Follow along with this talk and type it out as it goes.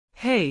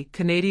Hey,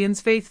 Canadiens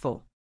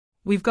faithful!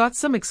 We've got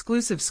some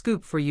exclusive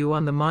scoop for you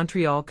on the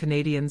Montreal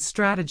Canadiens'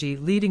 strategy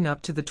leading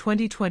up to the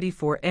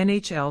 2024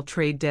 NHL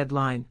trade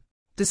deadline.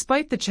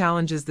 Despite the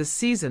challenges this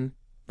season,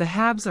 the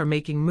Habs are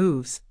making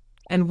moves,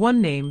 and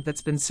one name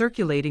that's been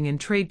circulating in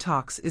trade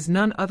talks is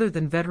none other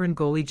than veteran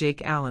goalie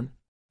Jake Allen.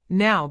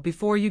 Now,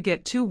 before you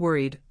get too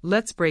worried,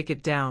 let's break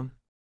it down.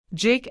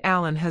 Jake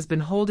Allen has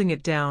been holding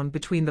it down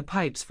between the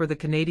pipes for the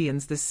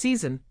Canadiens this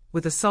season,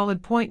 with a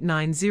solid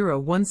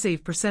 .901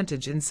 save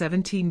percentage in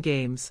 17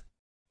 games.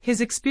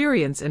 His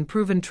experience and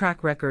proven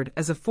track record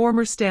as a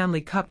former Stanley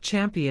Cup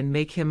champion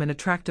make him an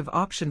attractive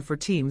option for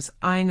teams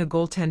eyeing a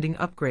goaltending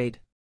upgrade.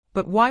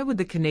 But why would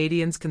the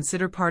Canadiens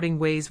consider parting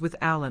ways with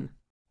Allen?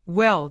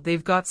 Well,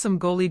 they've got some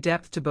goalie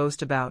depth to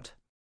boast about.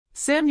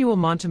 Samuel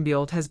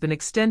Montembeault has been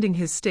extending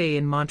his stay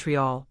in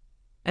Montreal,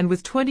 and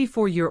with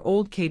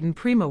 24-year-old Caden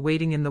Prima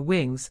waiting in the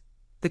wings,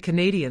 the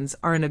Canadiens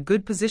are in a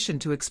good position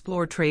to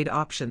explore trade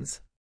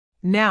options.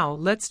 Now,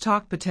 let's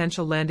talk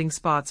potential landing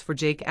spots for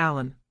Jake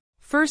Allen.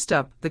 First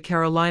up, the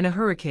Carolina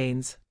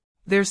Hurricanes.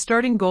 Their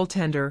starting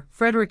goaltender,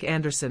 Frederik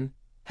Andersen,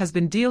 has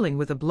been dealing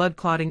with a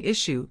blood-clotting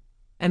issue,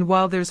 and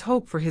while there's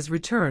hope for his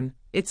return,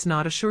 it's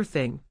not a sure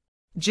thing.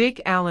 Jake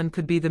Allen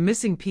could be the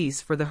missing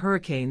piece for the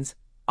Hurricanes,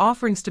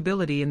 offering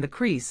stability in the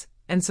crease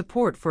and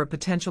support for a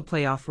potential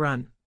playoff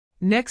run.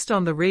 Next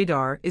on the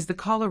radar is the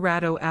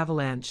Colorado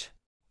Avalanche.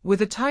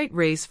 With a tight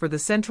race for the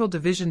Central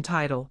Division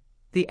title,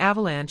 the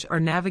Avalanche are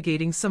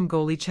navigating some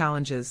goalie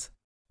challenges.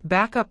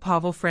 Backup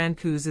Pavel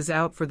Francouz is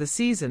out for the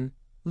season,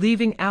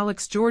 leaving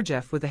Alex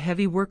Georgiev with a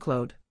heavy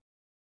workload.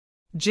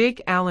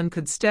 Jake Allen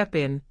could step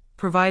in,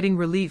 providing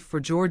relief for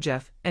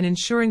Georgiev and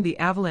ensuring the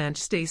Avalanche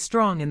stay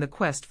strong in the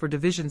quest for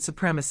division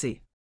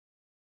supremacy.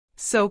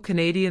 So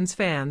Canadiens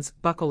fans,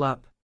 buckle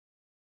up.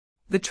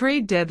 The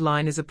trade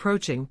deadline is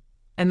approaching,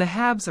 and the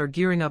Habs are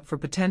gearing up for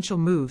potential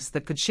moves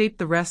that could shape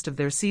the rest of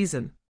their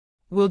season.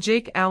 Will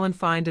Jake Allen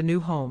find a new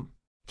home?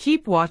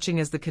 Keep watching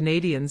as the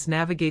Canadiens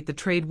navigate the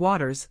trade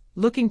waters,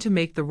 looking to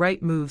make the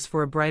right moves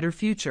for a brighter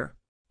future.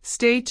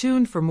 Stay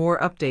tuned for more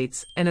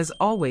updates, and as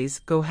always,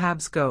 go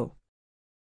Habs go!